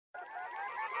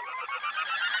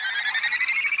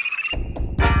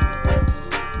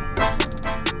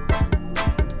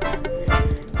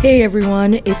Hey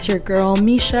everyone, it's your girl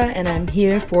Misha, and I'm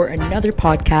here for another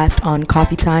podcast on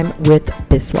Coffee Time with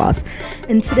Biswas.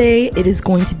 And today it is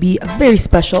going to be a very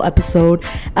special episode,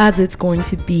 as it's going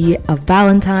to be a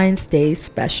Valentine's Day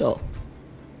special.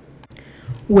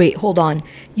 Wait, hold on.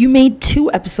 You made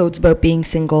 2 episodes about being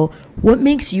single. What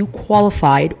makes you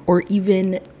qualified, or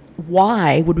even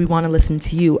why would we want to listen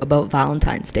to you about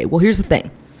Valentine's Day? Well, here's the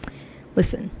thing.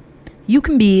 Listen, you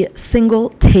can be single,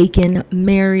 taken,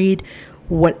 married,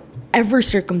 whatever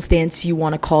circumstance you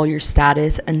want to call your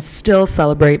status, and still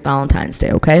celebrate Valentine's Day,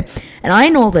 okay? And I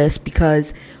know this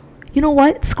because, you know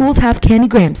what? Schools have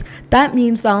candygrams. That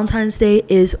means Valentine's Day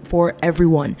is for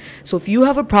everyone. So if you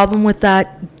have a problem with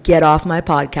that, get off my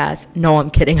podcast. No, I'm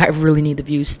kidding. I really need the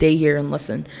views. Stay here and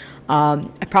listen. I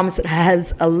promise it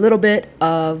has a little bit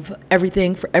of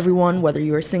everything for everyone, whether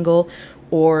you are single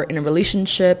or in a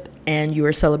relationship and you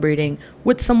are celebrating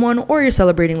with someone, or you're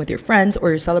celebrating with your friends, or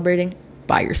you're celebrating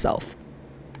by yourself.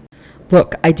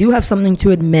 Look, I do have something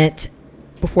to admit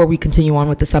before we continue on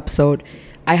with this episode.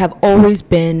 I have always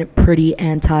been pretty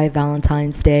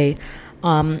anti-Valentine's Day.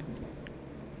 I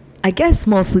guess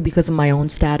mostly because of my own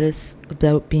status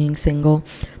about being single,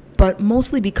 but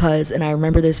mostly because, and I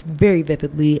remember this very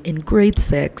vividly, in grade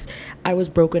 6, I was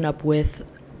broken up with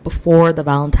before the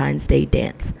Valentine's Day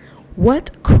dance.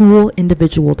 What cruel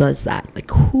individual does that? Like,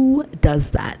 who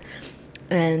does that?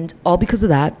 And all because of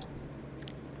that,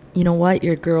 you know what?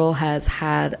 Your girl has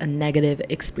had a negative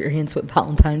experience with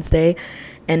Valentine's Day.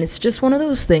 And it's just one of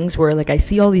those things where, like, I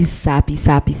see all these sappy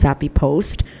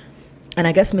posts. And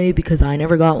I guess maybe because I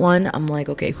never got one, I'm like,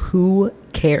 okay, who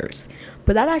cares?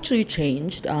 But that actually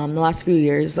changed. The last few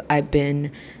years, I've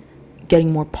been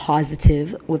getting more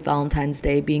positive with Valentine's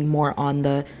Day, being more on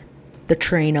the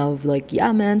train of, like,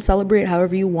 yeah, man, celebrate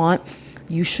however you want.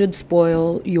 You should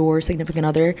spoil your significant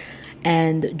other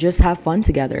and just have fun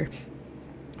together.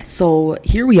 So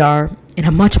here we are in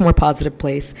a much more positive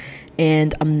place,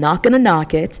 and I'm not going to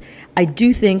knock it. I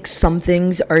do think some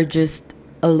things are just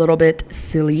a little bit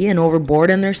silly and overboard,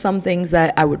 and there's some things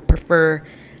that I would prefer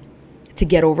to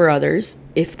get over others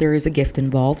if there is a gift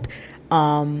involved.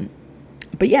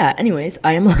 But yeah, anyways,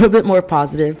 I am a little bit more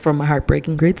positive from my heartbreak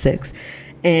in grade 6,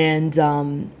 and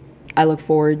I look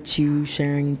forward to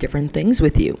sharing different things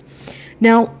with you.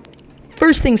 Now,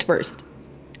 first things first.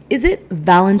 Is it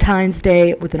Valentine's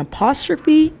Day with an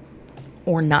apostrophe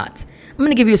or not? I'm going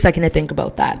to give you a second to think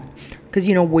about that, because,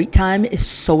 you know, wait time is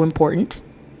so important.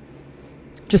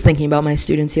 Just thinking about my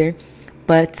students here.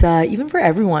 But even for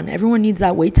everyone needs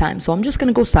that wait time. So I'm just going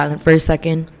to go silent for a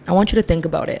second. I want you to think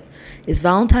about it. Is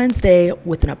Valentine's Day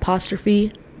with an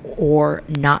apostrophe or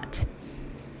not?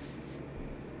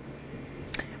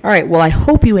 All right, well, I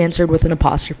hope you answered with an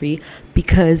apostrophe,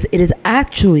 because it is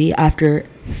actually after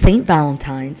St.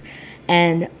 Valentine's,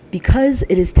 and because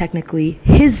it is technically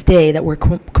his day that we're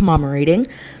commemorating,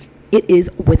 it is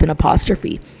with an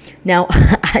apostrophe. Now,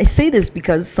 I say this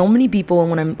because so many people,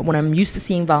 when I'm used to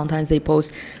seeing Valentine's Day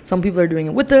posts, some people are doing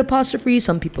it with the apostrophe,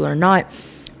 some people are not,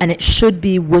 and it should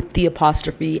be with the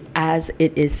apostrophe, as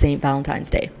it is St.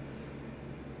 Valentine's Day.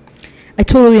 I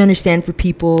totally understand for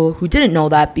people who didn't know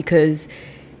that, because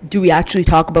do we actually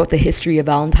talk about the history of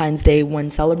Valentine's Day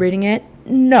when celebrating it?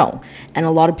 No. And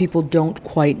a lot of people don't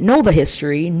quite know the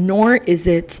history, nor is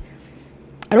it,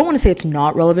 I don't want to say it's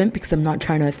not relevant, because I'm not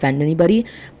trying to offend anybody,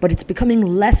 but it's becoming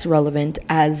less relevant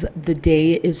as the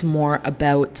day is more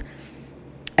about,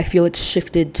 I feel it's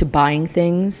shifted to buying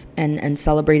things and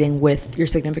celebrating with your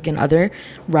significant other,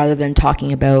 rather than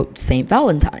talking about St.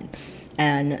 Valentine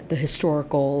and the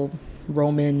historical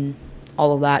Roman,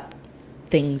 all of that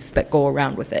things that go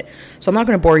around with it. So I'm not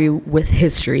going to bore you with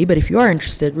history, but if you are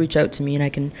interested, reach out to me and I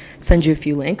can send you a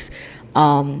few links.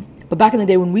 But back in the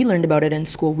day when we learned about it in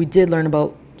school, we did learn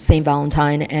about St.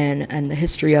 Valentine and the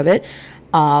history of it.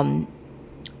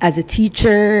 As a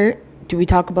teacher, do we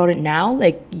talk about it now?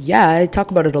 Like, yeah, I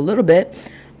talk about it a little bit,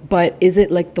 but is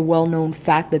it like the well-known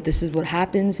fact that this is what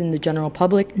happens in the general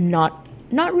public? Not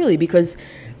really, because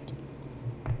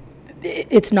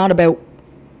it's not about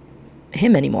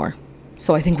him anymore.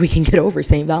 So I think we can get over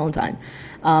St. Valentine.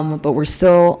 But we're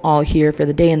still all here for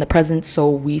the day in the present, so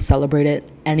we celebrate it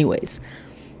anyways.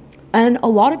 And a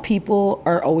lot of people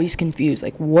are always confused.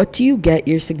 Like, what do you get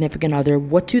your significant other?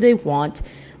 What do they want?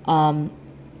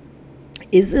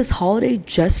 Is this holiday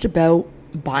just about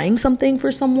buying something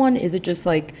for someone? Is it just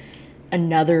like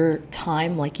another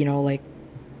time, like, you know, like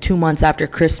 2 months after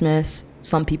Christmas?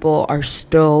 Some people are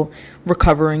still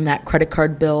recovering that credit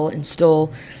card bill and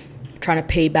still trying to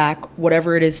pay back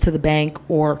whatever it is to the bank,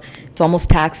 or it's almost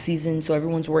tax season, so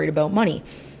everyone's worried about money.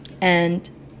 And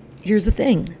here's the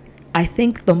thing. I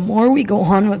think the more we go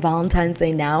on with Valentine's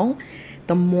Day now,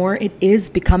 the more it is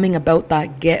becoming about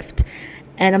that gift.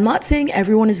 And I'm not saying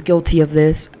everyone is guilty of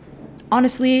this.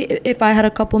 Honestly, if I had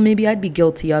a couple, maybe I'd be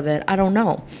guilty of it. I don't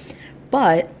know.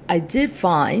 But I did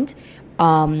find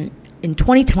in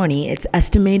 2020, it's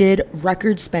estimated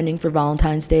record spending for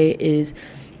Valentine's Day is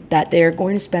that they're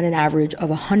going to spend an average of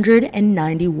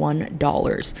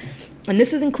 $191. And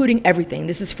this is including everything.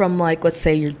 This is from, like, let's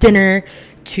say your dinner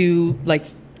to, like,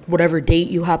 whatever date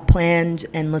you have planned.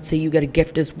 And let's say you get a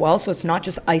gift as well. So it's not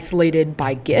just isolated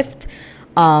by gift.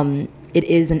 It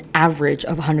is an average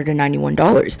of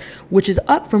 $191, which is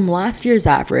up from last year's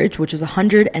average, which is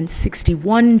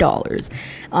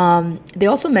 $161. They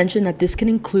also mentioned that this can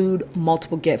include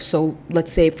multiple gifts. So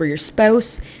let's say for your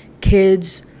spouse,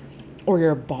 kids, or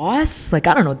your boss. Like,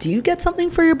 I don't know, do you get something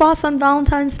for your boss on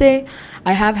Valentine's Day?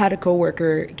 I have had a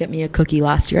coworker get me a cookie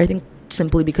last year, I think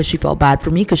simply because she felt bad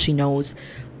for me, because she knows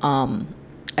I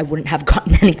wouldn't have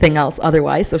gotten anything else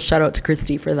otherwise. So shout out to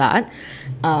Christy for that.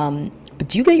 But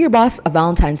do you get your boss a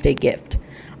Valentine's Day gift?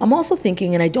 I'm also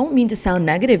thinking, and I don't mean to sound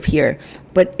negative here,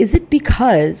 but is it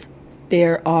because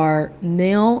there are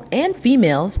male and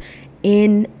females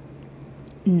in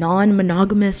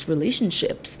non-monogamous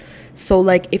relationships? So,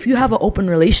 like, if you have an open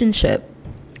relationship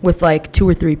with like 2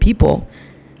 or 3 people,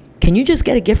 can you just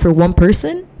get a gift for one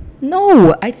person?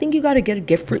 No, I think you got to get a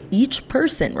gift for each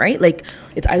person, right? Like,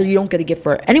 it's either you don't get a gift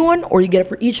for anyone or you get it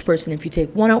for each person. If you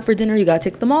take one out for dinner, you got to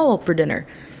take them all out for dinner.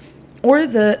 Or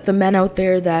the men out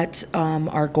there that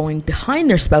are going behind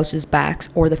their spouses' backs,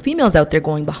 or the females out there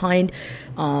going behind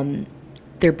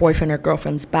their boyfriend or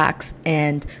girlfriend's backs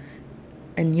and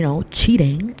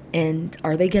cheating. And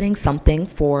are they getting something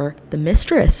for the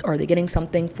mistress? Are they getting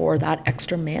something for that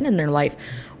extra man in their life?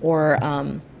 Or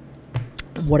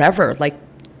whatever. Like,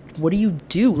 what do you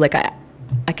do? Like, I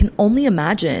can only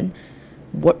imagine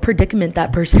what predicament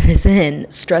that person is in,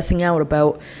 stressing out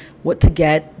about what to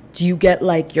get. Do you get,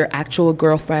 like, your actual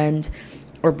girlfriend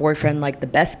or boyfriend, like, the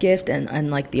best gift and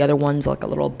like the other one's like a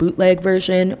little bootleg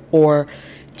version? Or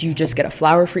do you just get a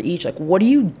flower for each? Like, what do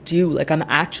you do? Like, I'm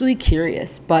actually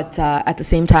curious, but at the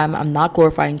same time, I'm not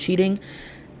glorifying cheating.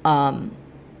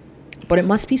 But it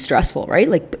must be stressful, right?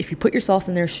 Like, if you put yourself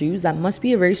in their shoes, that must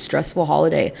be a very stressful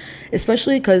holiday,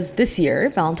 especially because this year,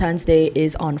 Valentine's Day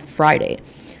is on Friday.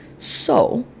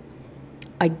 So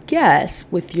I guess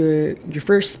with your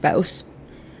first spouse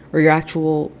or your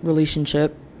actual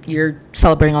relationship, you're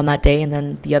celebrating on that day, and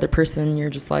then the other person, you're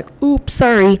just like, oops,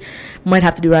 sorry. Might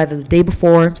have to do it either the day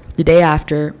before, the day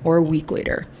after, or a week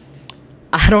later.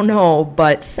 I don't know,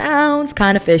 but sounds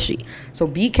kind of fishy. So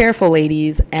be careful,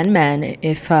 ladies and men,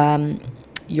 if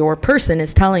your person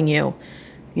is telling you,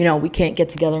 we can't get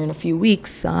together in a few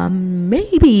weeks.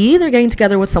 Maybe they're getting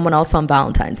together with someone else on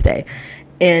Valentine's Day.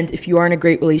 And if you are in a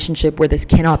great relationship where this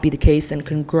cannot be the case, then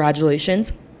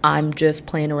congratulations. I'm just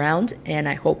playing around, and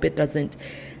I hope it doesn't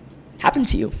happen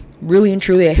to you. Really and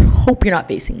truly, I hope you're not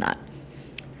facing that.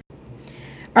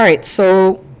 All right,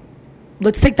 so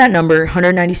let's take that number,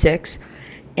 196,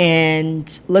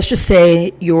 and let's just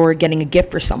say you're getting a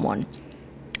gift for someone.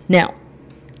 Now,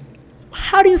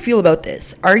 how do you feel about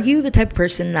this? Are you the type of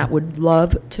person that would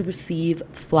love to receive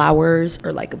flowers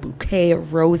or like a bouquet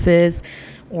of roses,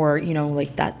 or,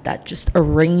 like that just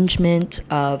arrangement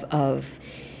of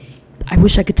I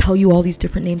wish I could tell you all these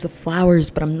different names of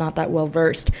flowers, but I'm not that well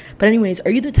versed. But anyways,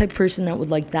 are you the type of person that would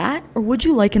like that? Or would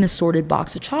you like an assorted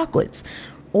box of chocolates?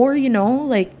 Or,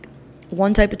 like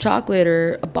one type of chocolate,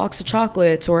 or a box of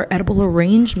chocolates, or edible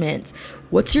arrangements?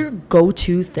 What's your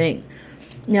go-to thing?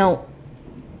 Now,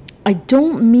 I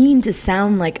don't mean to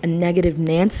sound like a negative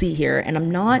Nancy here, and I'm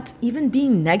not even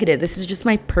being negative. This is just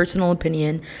my personal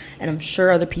opinion, and I'm sure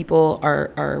other people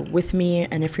are with me,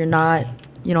 and if you're not,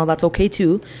 that's okay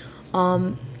too.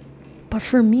 But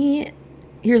for me,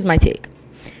 here's my take.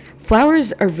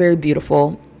 Flowers are very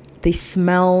beautiful. They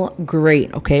smell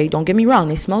great, okay? Don't get me wrong,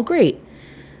 they smell great.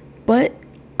 But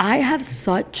I have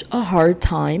such a hard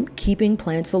time keeping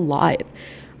plants alive.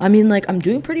 I mean, like, I'm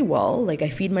doing pretty well. Like, I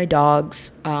feed my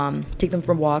dogs, take them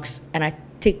for walks, and I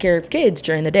take care of kids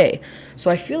during the day.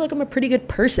 So I feel like I'm a pretty good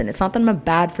person. It's not that I'm a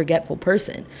bad, forgetful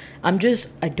person. I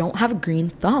don't have a green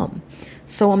thumb.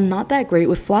 So I'm not that great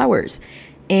with flowers.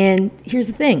 And here's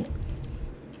the thing.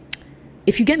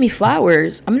 If you get me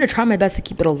flowers, I'm going to try my best to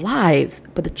keep it alive.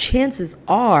 But the chances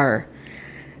are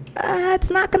it's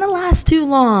not going to last too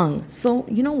long. So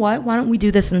you know what? Why don't we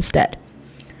do this instead?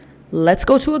 Let's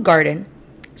go to a garden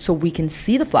so we can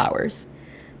see the flowers,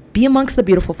 be amongst the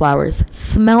beautiful flowers,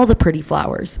 smell the pretty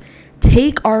flowers,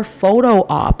 take our photo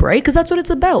op, right? Because that's what it's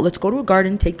about. Let's go to a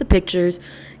garden, take the pictures,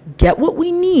 get what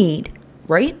we need,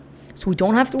 right? So we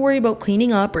don't have to worry about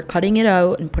cleaning up or cutting it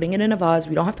out and putting it in a vase.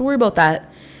 We don't have to worry about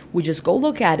that. We just go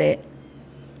look at it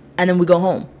and then we go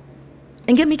home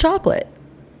and get me chocolate,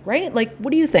 right? Like,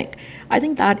 what do you think? I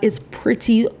think that is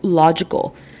pretty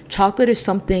logical. Chocolate is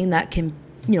something that can,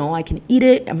 I can eat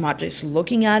it. I'm not just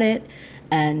looking at it.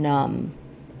 And,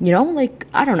 like,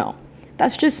 I don't know.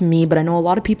 That's just me, but I know a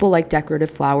lot of people like decorative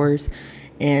flowers.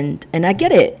 And I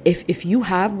get it. If you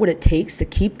have what it takes to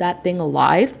keep that thing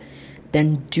alive,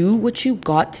 then do what you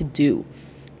got to do.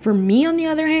 For me, on the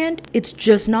other hand, it's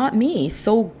just not me.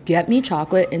 So get me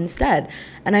chocolate instead.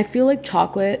 And I feel like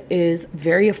chocolate is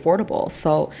very affordable.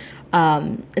 So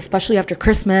especially after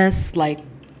Christmas, like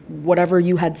whatever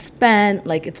you had spent,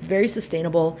 like it's very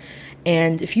sustainable.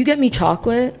 And if you get me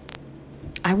chocolate,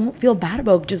 I won't feel bad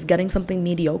about just getting something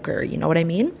mediocre. You know what I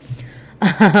mean?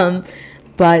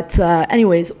 But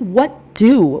anyways, what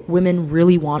do women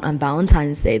really want on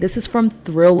Valentine's Day? This is from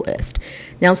Thrillist.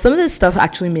 Now, some of this stuff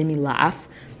actually made me laugh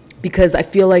because I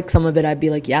feel like some of it I'd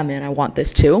be like, yeah, man, I want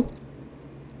this too.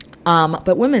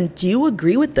 But women, do you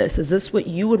agree with this? Is this what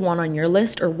you would want on your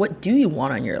list, or what do you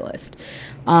want on your list?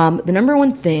 The number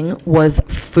one thing was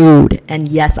food. And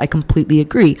yes, I completely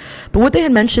agree. But what they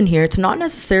had mentioned here, it's not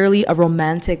necessarily a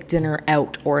romantic dinner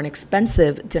out or an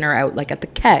expensive dinner out like at the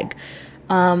keg.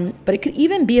 But it could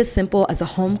even be as simple as a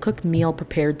home-cooked meal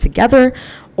prepared together,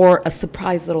 or a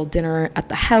surprise little dinner at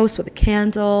the house with a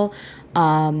candle.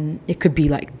 It could be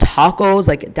like tacos,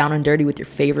 like get down and dirty with your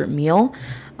favorite meal.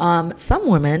 Some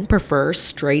women prefer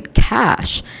straight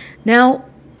cash. Now,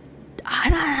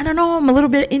 I don't know. I'm a little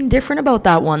bit indifferent about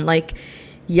that one. Like,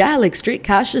 yeah, like straight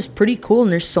cash is pretty cool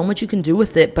and there's so much you can do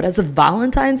with it. But as a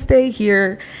Valentine's Day,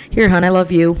 here, hon, I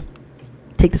love you.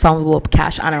 Take this envelope of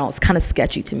cash. I don't know. It's kind of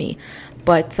sketchy to me.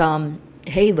 But,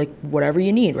 hey, like whatever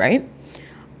you need, right?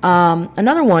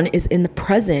 Another one is a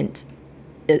present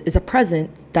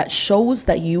that shows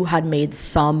that you had made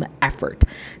some effort.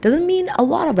 Doesn't mean a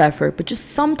lot of effort, but just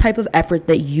some type of effort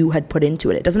that you had put into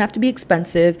it. It doesn't have to be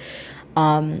expensive.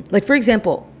 Like, for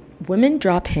example, women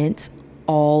drop hints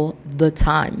all the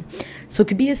time. So it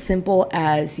could be as simple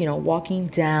as, walking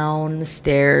down the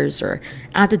stairs or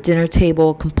at the dinner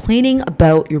table, complaining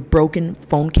about your broken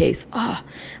phone case.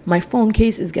 My phone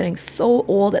case is getting so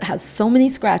old. It has so many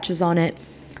scratches on it.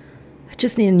 I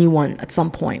just need a new one at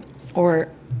some point. Or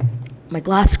my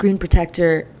glass screen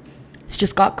protector, it's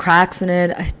just got cracks in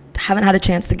it. I haven't had a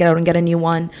chance to get out and get a new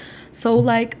one. So,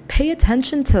 like, pay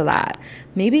attention to that.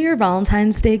 Maybe your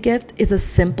Valentine's Day gift is a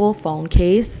simple phone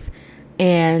case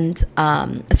and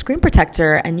a screen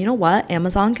protector. And you know what?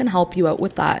 Amazon can help you out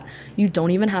with that. You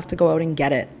don't even have to go out and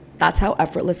get it. That's how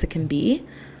effortless it can be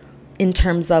in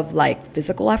terms of, like,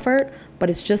 physical effort. But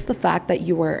it's just the fact that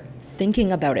you were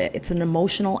thinking about it. It's an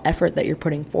emotional effort that you're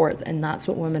putting forth. And that's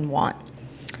what women want.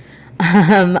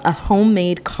 A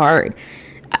homemade card.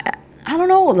 I don't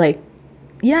know, like,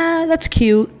 yeah, that's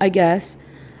cute, I guess.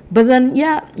 But then,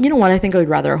 yeah, you know what? I think I would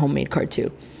rather a homemade card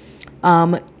too.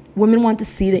 Women want to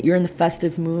see that you're in the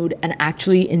festive mood and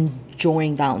actually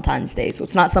enjoying Valentine's Day. So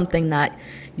it's not something that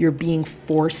you're being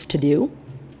forced to do.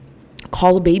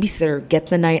 Call a babysitter, get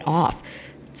the night off.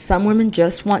 Some women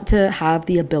just want to have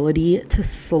the ability to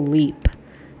sleep,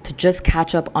 to just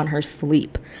catch up on her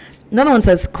sleep. Another one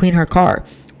says clean her car.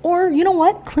 Or, you know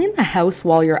what? Clean the house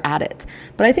while you're at it.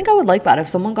 But I think I would like that. If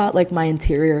someone got like my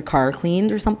interior car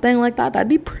cleaned or something like that, that'd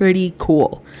be pretty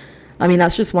cool. I mean,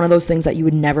 that's just one of those things that you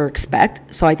would never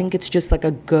expect. So I think it's just like a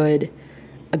good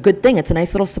thing. It's a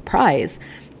nice little surprise.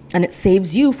 And it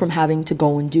saves you from having to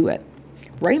go and do it.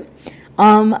 Right?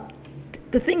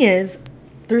 The thing is,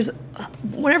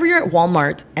 whenever you're at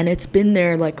Walmart and it's been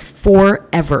there like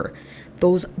forever,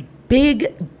 those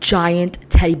big giant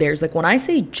teddy bears, like when I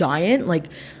say giant, like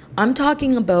I'm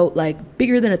talking about like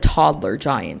bigger than a toddler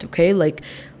giant, okay? Like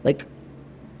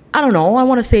I don't know, I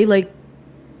want to say like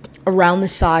around the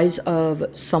size of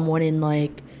someone in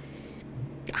like,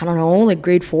 I don't know, like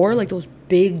grade 4, like those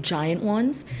big giant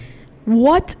ones.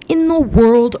 What in the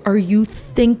world are you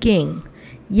thinking?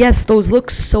 Yes, those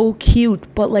look so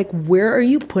cute, but like where are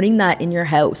you putting that in your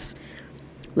house?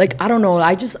 Like, I don't know,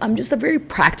 I'm just a very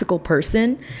practical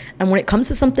person. And when it comes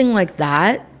to something like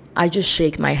that, I just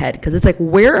shake my head. Because it's like,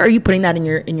 where are you putting that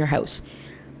in your house?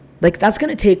 Like, that's going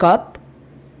to take up,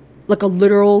 like, a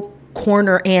literal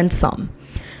corner and some.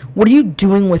 What are you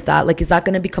doing with that? Like, is that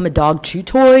going to become a dog chew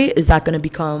toy? Is that going to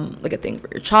become, like, a thing for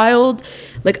your child?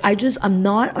 Like, I'm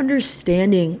not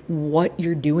understanding what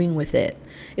you're doing with it.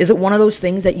 Is it one of those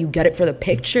things that you get it for the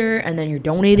picture and then you're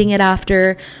donating it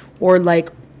after? Or,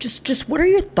 like, just what are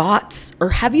your thoughts? Or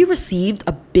have you received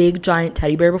a big giant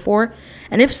teddy bear before?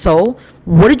 And if so,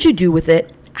 what did you do with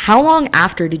it? How long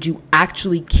after did you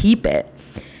actually keep it?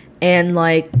 And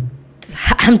like,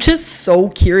 I'm just so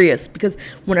curious because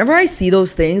whenever I see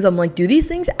those things, I'm like, do these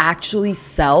things actually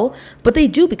sell? But they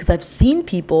do, because I've seen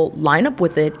people line up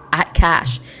with it at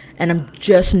cash, and I'm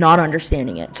just not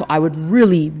understanding it. So I would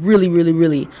really, really, really,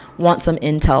 really want some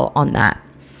intel on that.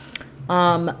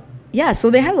 Yeah, so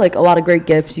they have like a lot of great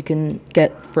gifts you can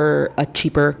get for a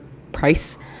cheaper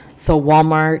price. So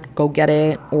Walmart, go get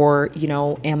it, or,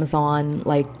 Amazon,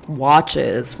 like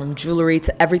watches, from jewelry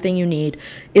to everything you need.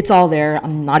 It's all there.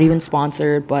 I'm not even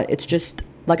sponsored, but it's just,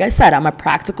 like I said, I'm a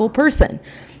practical person.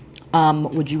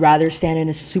 Would you rather stand in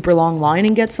a super long line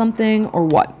and get something, or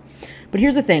what? But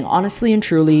here's the thing, honestly and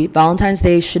truly, Valentine's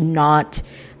Day should not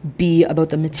be about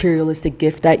the materialistic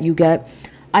gift that you get.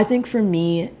 I think for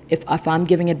me, if I'm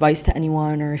giving advice to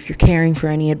anyone, or if you're caring for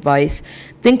any advice,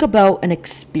 think about an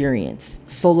experience.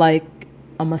 So like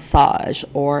a massage,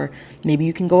 or maybe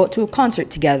you can go out to a concert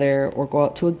together, or go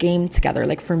out to a game together.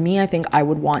 Like for me, I think I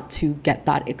would want to get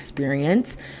that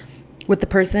experience with the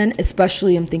person,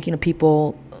 especially I'm thinking of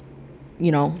people,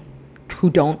 who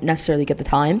don't necessarily get the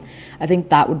time. I think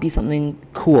that would be something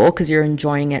cool because you're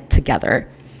enjoying it together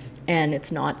and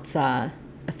it's not a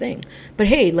thing. But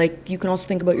hey, like, you can also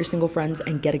think about your single friends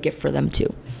and get a gift for them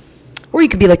too. Or you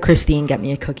could be like Christy and get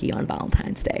me a cookie on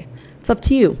Valentine's Day. It's up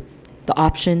to you. The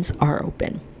options are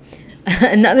open.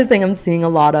 Another thing I'm seeing a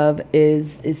lot of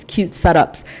is cute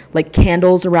setups, like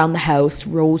candles around the house,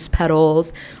 rose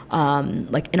petals,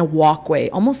 like in a walkway,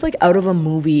 almost like out of a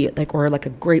movie, like, or like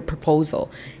a great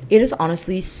proposal. It is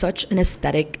honestly such an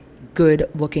aesthetic, good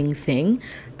looking thing.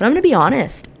 But I'm gonna be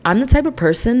honest, I'm the type of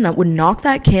person that would knock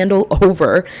that candle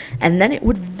over and then it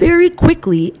would very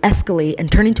quickly escalate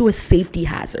and turn into a safety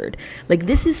hazard. Like,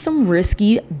 this is some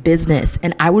risky business,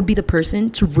 and I would be the person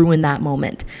to ruin that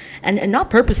moment. And not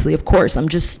purposely, of course. I'm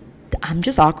just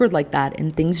awkward like that,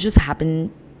 and things just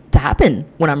happen to happen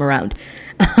when I'm around.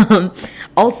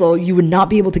 Also, you would not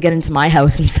be able to get into my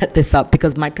house and set this up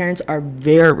because my parents are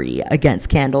very against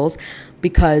candles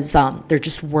because they're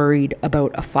just worried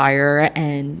about a fire.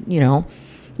 And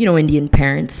Indian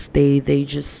parents, they're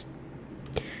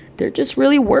just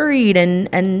really worried, and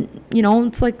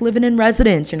it's like living in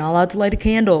residence. You're not allowed to light a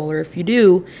candle, or if you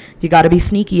do, you got to be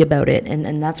sneaky about it.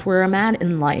 And that's where I'm at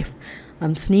in life.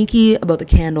 I'm sneaky about the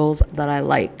candles that I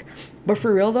like. But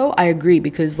for real though, I agree,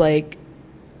 because like,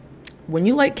 when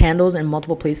you light candles in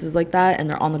multiple places like that and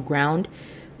they're on the ground,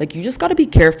 like, you just got to be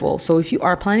careful. So if you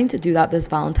are planning to do that this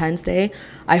Valentine's Day,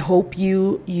 I hope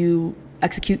you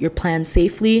execute your plan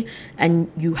safely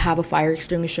and you have a fire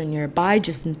extinguisher nearby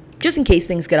just in case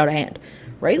things get out of hand,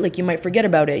 right? Like, you might forget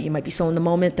about it. You might be so in the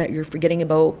moment that you're forgetting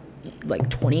about like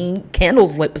 20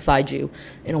 candles lit beside you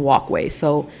in a walkway.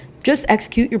 So just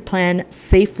execute your plan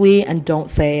safely and don't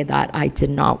say that I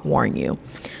did not warn you.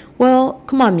 Well,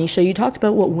 come on, Misha, you talked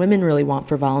about what women really want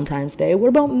for Valentine's Day. What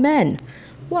about men?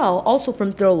 Well, also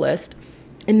from Thrill List,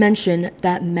 it mentioned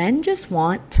that men just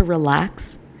want to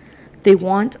relax. They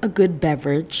want a good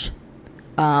beverage,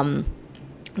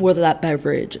 whether that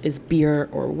beverage is beer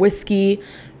or whiskey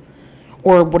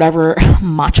or whatever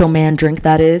macho man drink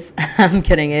that is. I'm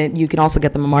kidding. You can also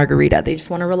get them a margarita. They just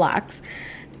want to relax.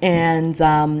 And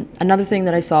another thing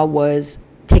that I saw was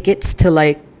tickets to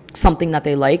like something that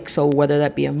they like. So whether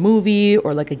that be a movie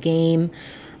or like a game,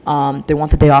 they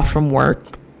want the day off from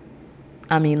work.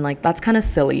 I mean, like, that's kind of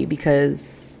silly,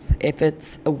 because if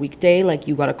it's a weekday, like,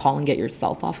 you got to call and get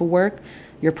yourself off of work.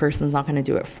 Your person's not going to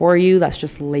do it for you. That's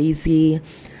just lazy.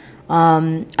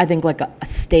 I think like a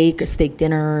steak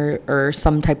dinner, or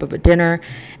some type of a dinner.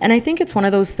 And I think it's one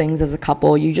of those things as a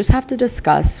couple, you just have to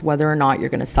discuss whether or not you're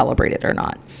going to celebrate it or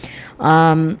not.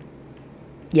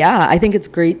 Yeah, I think it's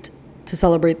great to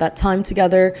celebrate that time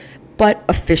together, but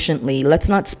efficiently. Let's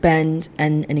not spend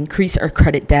and increase our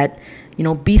credit debt.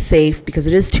 Be safe, because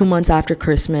it is 2 months after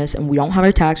Christmas and we don't have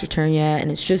our tax return yet. And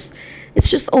it's just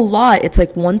a lot. It's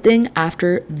like one thing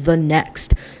after the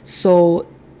next. So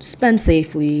spend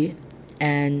safely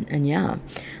and yeah.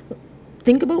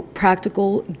 Think about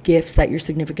practical gifts that your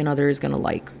significant other is going to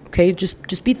like. Okay,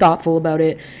 just be thoughtful about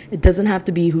it. It doesn't have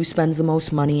to be who spends the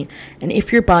most money. And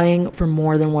if you're buying for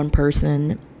more than one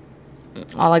person,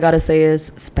 all I gotta say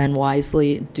is spend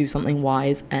wisely, do something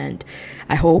wise, and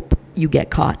I hope you get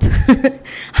caught.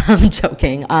 I'm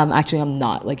joking. Actually, I'm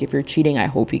not. Like, if you're cheating, I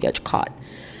hope you get caught.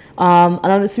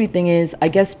 Another sweet thing is, I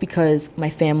guess because my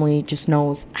family just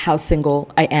knows how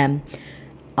single I am,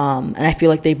 and I feel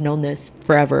like they've known this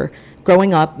forever.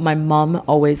 Growing up, my mom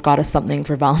always got us something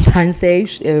for Valentine's Day.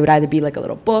 It would either be like a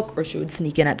little book, or she would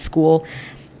sneak in at school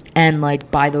and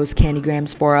like buy those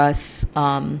candygrams for us.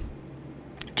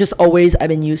 Just always, I've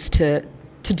been used to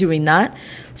doing that.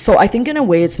 So I think in a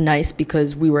way it's nice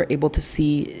because we were able to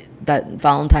see that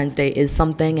Valentine's Day is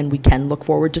something and we can look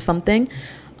forward to something.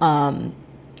 And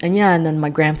then my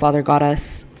grandfather got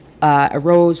us a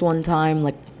rose one time,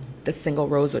 like the single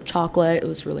rose with chocolate. It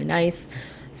was really nice.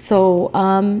 So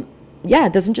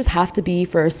it doesn't just have to be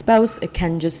for a spouse. It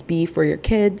can just be for your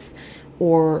kids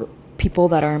or people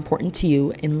that are important to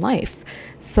you in life.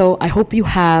 So I hope you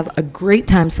have a great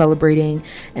time celebrating.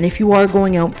 And if you are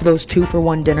going out for those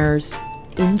 2-for-1 dinners,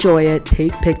 enjoy it,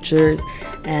 take pictures,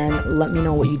 and let me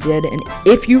know what you did. And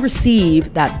if you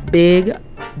receive that big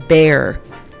bear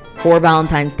for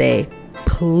Valentine's Day,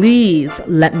 please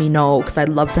let me know because I'd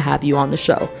love to have you on the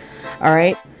show. All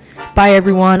right. Bye,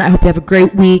 everyone. I hope you have a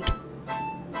great week.